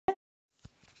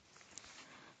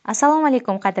Assalomu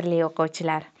alaykum qadrli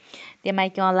o'quvchilar.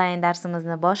 Demak, onlayn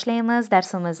darsimizni boshlaymiz.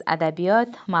 Darsimiz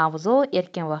adabiyot, mavzu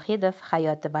Erkin Vohidov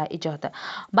hayoti va ijodi.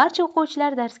 Barcha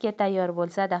o'quvchilar darsga tayyor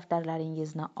bo'lsa,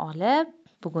 daftarlaringizni olib,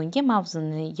 bugungi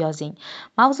mavzuni yozing.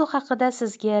 Mavzu haqida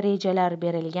sizga rejalar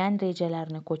berilgan,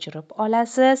 rejalarni ko'chirib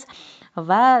olasiz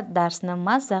va darsni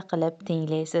mazza qilib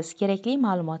tinglaysiz. Kerakli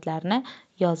ma'lumotlarni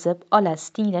yozib olasiz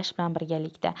tinglash bilan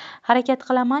birgalikda. Harakat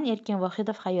qilaman Erkin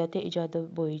Vohidov hayoti ijodi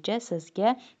bo'yicha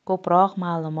sizga ko'proq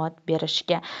ma'lumot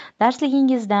berishga.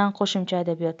 Darsligingizdan qo'shimcha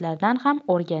adabiyotlardan ham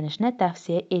o'rganishni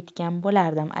tavsiya etgan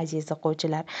bo'lardim, aziz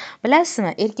o'quvchilar.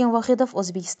 Bilasizmi, Erkin Vohidov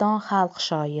O'zbekiston xalq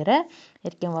shoiri.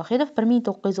 Erkin Vohidov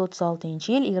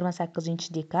 1936-yil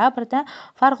 28-dekabrda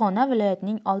Farg'ona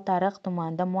viloyatining Oltiariq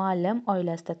tumanida muallim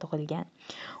oilasida tug'ilgan.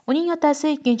 Uning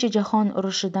otasi Ikkinchi jahon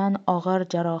urushidan og'ir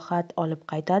jarohat olib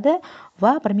qaytadi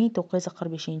va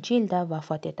 1945-yilda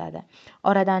vafot etadi.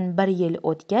 Oradan 1 yil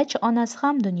o'tgach, onasi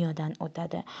ham dunyodan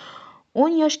o'tadi.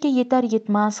 10 yoshga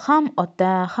yetar-yetmas ham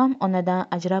ota, ham onadan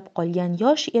ajrab qolgan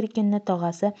yosh Erkinni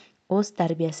tog'asi o'z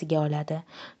tarbiyasiga oladi.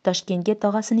 Toshkentga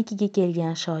tog'asinikiga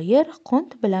kelgan shoir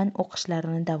qunt bilan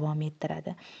o'qishlarini davom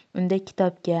ettiradi. Unda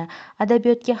kitobga,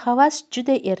 adabiyotga havas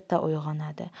juda erta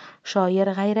uyg'onadi.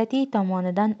 Shoir G'ayratiy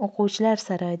tomonidan o'quvchilar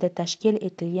saroyida tashkil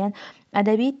etilgan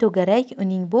adabiy to'garak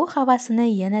uning bu havasini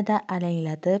yanada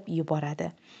alanglatib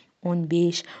yuboradi.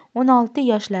 15-16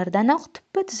 yoshlardanoq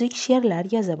tuppa-tuzuk she'rlar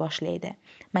yoza boshlaydi.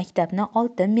 Maktabni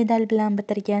oltin medal bilan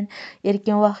bitirgan.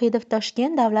 Erkin Vohidov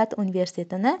Toshkent davlat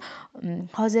universitetini,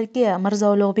 hozirgi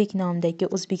Mirzo Ulug'bek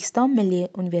nomidagi O'zbekiston Milliy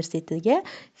universitetiga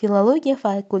filologiya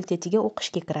fakultetiga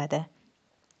o'qishga kiradi.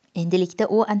 Endilikda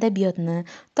u adabiyotni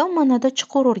tom ma'noda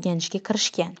chuqur o'rganishga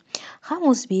kirishgan. Ham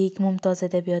o'zbek mumtoz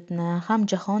adabiyotini, ham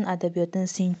jahon adabiyotini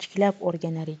sinchiklab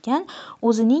o'rganar ekan,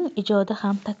 o'zining ijodi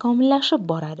ham takomillashib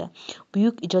boradi.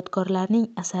 Buyuk ijodkorlarning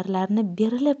asarlarini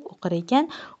berilib o'qir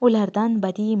ekan, ulardan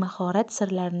badiiy mahorat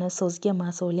sirlarini, so'zga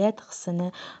mas'uliyat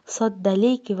hissini,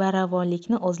 soddalik va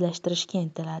ravonlikni o'zlashtirishga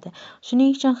intiladi.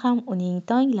 Shuning uchun ham uning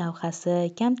tong lavhasi,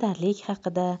 kamtarlik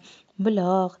haqida,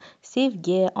 buloq,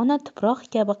 sevgi, ona tuproq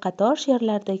kabi qator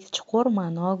she'rlardagi chuqur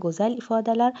ma'no, go'zal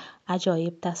ifodalar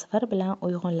ajoyib tasvir bilan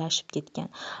uyg'unlashib ketgan.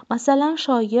 Masalan,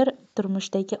 shoir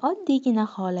turmushdagi oddiygina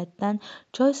holatdan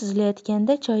choy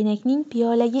suzilayotganda choynakning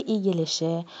piyolaga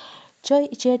egilishi, choy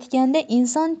ichayotganda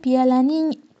inson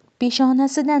piyolaning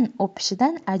peshonasidan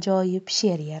o'pishidan ajoyib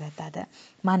she'r yaratadi.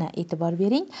 Mana e'tibor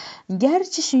bering,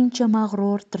 garchi shuncha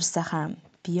mag'rur tursa ham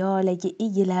piyolaga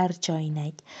egilar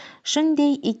choynak.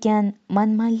 Shunday ekan,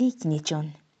 manmanlik nechun?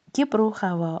 Kibru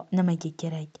havo nimaga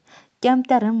kerak?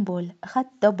 Kamtarin bo'l,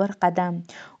 hatto bir qadam,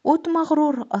 o't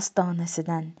mag'rur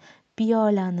ostonasidan.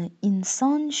 Piyolani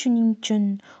inson shuning uchun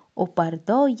o'par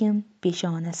doim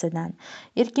peshonasidan.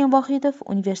 Erkin Vohidov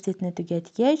universitetni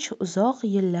tugatgach, uzoq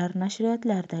yillar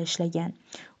nashriyotlarda ishlagan.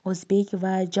 O'zbek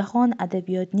va jahon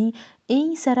adabiyotining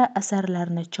eng sara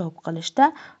asarlarini chop qilishda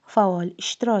faol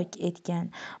ishtirok etgan.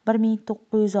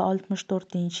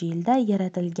 1964-yilda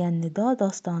yaratilgan Nido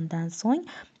dostonidan so'ng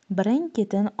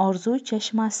Birin-ketin orzu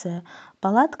chashmasi,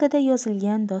 palatkada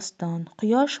yozilgan doston,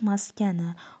 quyosh maskani,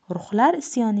 ruhlar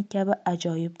isyoni kabi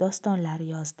ajoyib dostonlar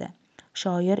yozdi.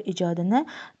 Shoir ijodini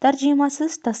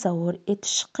tarjimasiz tasavvur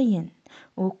etish qiyin.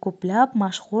 U ko'plab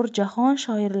mashhur jahon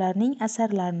shoirlarining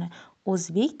asarlarini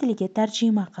o'zbek tiliga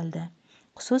tarjima qildi.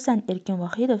 Xususan, Erkin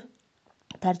Vohidov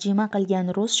tarjima qilgan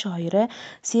rus shoiri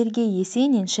Sergey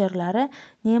Yesenin she'rlari,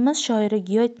 nemis shoiri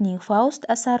Goethening Faust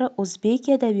asari o'zbek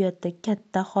adabiyotida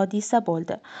katta hodisa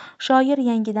bo'ldi. Shoir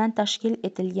yangidan tashkil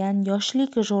etilgan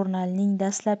Yoshlik jurnalining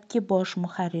dastlabki bosh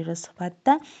muharriri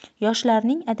sifatida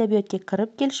yoshlarning adabiyotga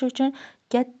kirib kelishi uchun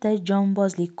katta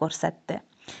jonbozlik ko'rsatdi.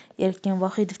 Erkin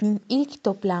Vohidovning ilk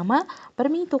to'plami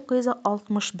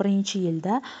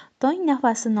 1961-yilda Tong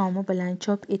nafasi nomi bilan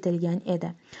chop etilgan edi.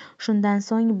 Shundan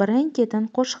so'ng birin-ketin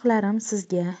qo'shiqlarim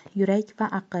sizga, yurak va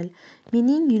aql,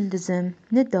 mening yulduzim,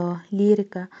 nido,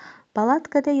 lirika,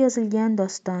 palatkada yozilgan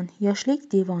doston, yoshlik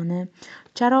devoni,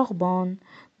 charog'bon,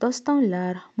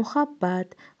 dostonlar, muhabbat,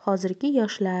 hozirgi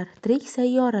yoshlar, tirik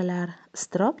sayyoralar,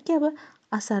 iztirob kabi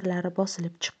asarlari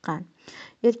bosilib chiqqan.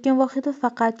 Erkin Vohidov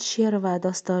faqat she'r va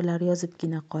dostonlar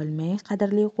yozibgina qolmay,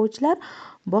 qadrli o'quvchilar,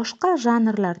 boshqa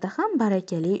janrlarda ham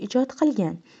barakali ijod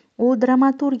qilgan. U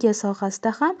dramaturgiya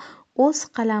sohasida ham o'z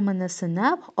qalamini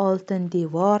sinab, Oltin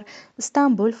devor,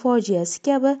 Istanbul fojiasi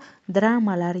kabi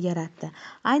dramalar yaratdi.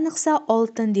 Ayniqsa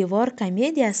Oltin devor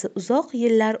komediyasi uzoq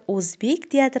yillar o'zbek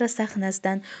teatri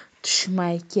sahnasidan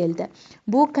tushmay keldi.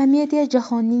 Bu komediya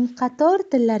jahonning qator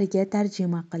tillariga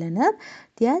tarjima qilinib,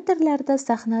 teatrlarda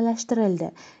sahnalashtirildi.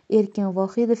 Erkin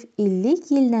Vohidov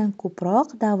 50 yildan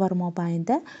ko'proq davr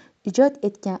mobaynida ijod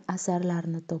etgan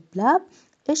asarlarni to'plab,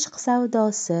 Ishq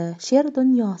savdosi, She'r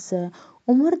dunyosi,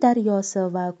 Umr daryosi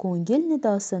va Ko'ngil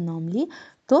nidosi nomli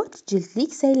 4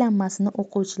 jildlik saylanmasini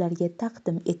o'quvchilarga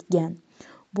taqdim etgan.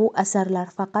 Bu asarlar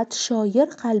faqat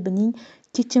shoir qalbining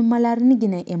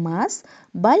kechinmalarinigina emas,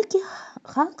 balki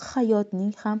xalq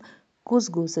hayotining ham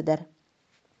ko'zgusidir.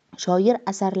 Shoir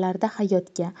asarlarida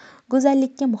hayotga,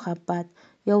 go'zallikka muhabbat,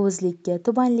 yovuzlikka,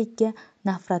 tubanlikka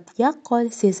nafrat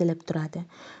yaqqol sezilib turadi.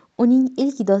 Uning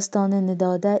ilk dostoni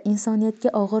Nidoda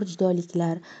insoniyatga og'ir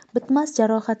judoliklar, bitmas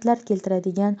jarohatlar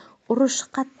keltiradigan urush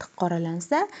qattiq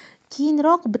qoralansa,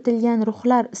 keyinroq bitilgan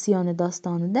Ruhlar isyoni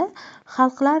dostonida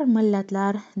xalqlar,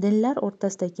 millatlar, dinlar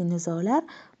o'rtasidagi nizolar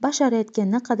bashariyatga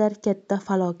naqadar katta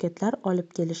falokatlar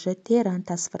olib kelishi teran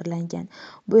tasvirlangan.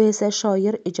 Bu esa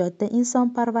shoir ijodida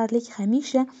insonparvarlik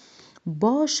hamisha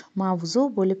bosh mavzu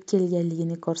bo'lib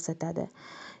kelganligini ko'rsatadi.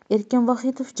 Erkin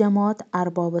Vohidov jamoat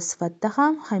arbobi sifatida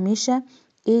ham hamisha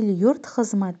el-yurt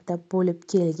xizmatida bo'lib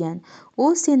kelgan. U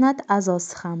senat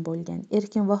a'zosi ham bo'lgan.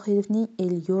 Erkin Vohidovning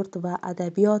el-yurt va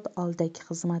adabiyot oldidagi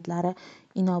xizmatlari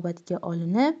inobatga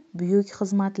olinib, buyuk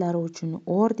xizmatlari uchun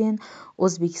orden,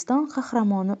 O'zbekiston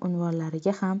qahramoni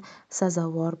unvonlariga ham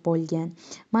sazovor bo'lgan.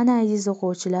 Mana aziz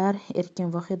o'quvchilar, Erkin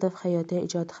Vohidov hayoti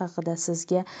ijodi haqida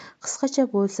sizga qisqacha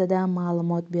bo'lsa-da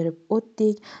ma'lumot berib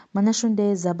o'tdik. Mana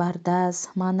shunday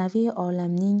zabardast ma'naviy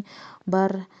olamning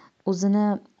bir o'zini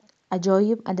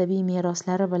ajoyib adabiy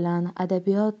meroslari bilan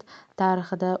adabiyot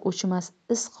tarixida o'chmas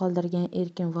iz qoldirgan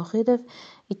Erkin Vohidov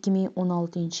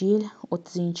 2016-yil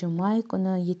 30-may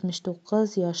kuni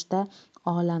 79 yoshda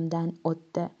olamdan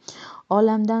o'tdi.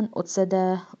 Olamdan o'tsa-da,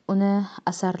 uni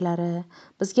asarlari,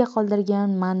 bizga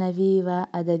qoldirgan ma'naviy va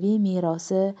adabiy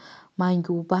merosi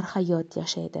mangu barhayot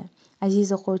yashaydi.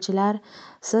 Aziz o'quvchilar,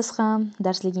 siz ham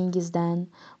darsligingizdan,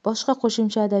 boshqa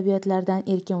qo'shimcha adabiyotlardan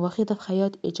Erkin Vohidov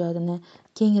hayot ijodini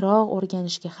kengroq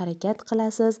o'rganishga harakat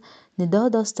qilasiz, Nido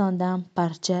dostonidan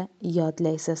parcha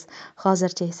yodlaysiz.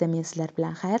 Hozircha esa men sizlar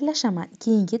bilan xayrlashaman.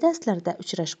 Keyingi darslarda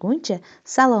uchrashguncha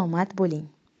salomat bo'ling.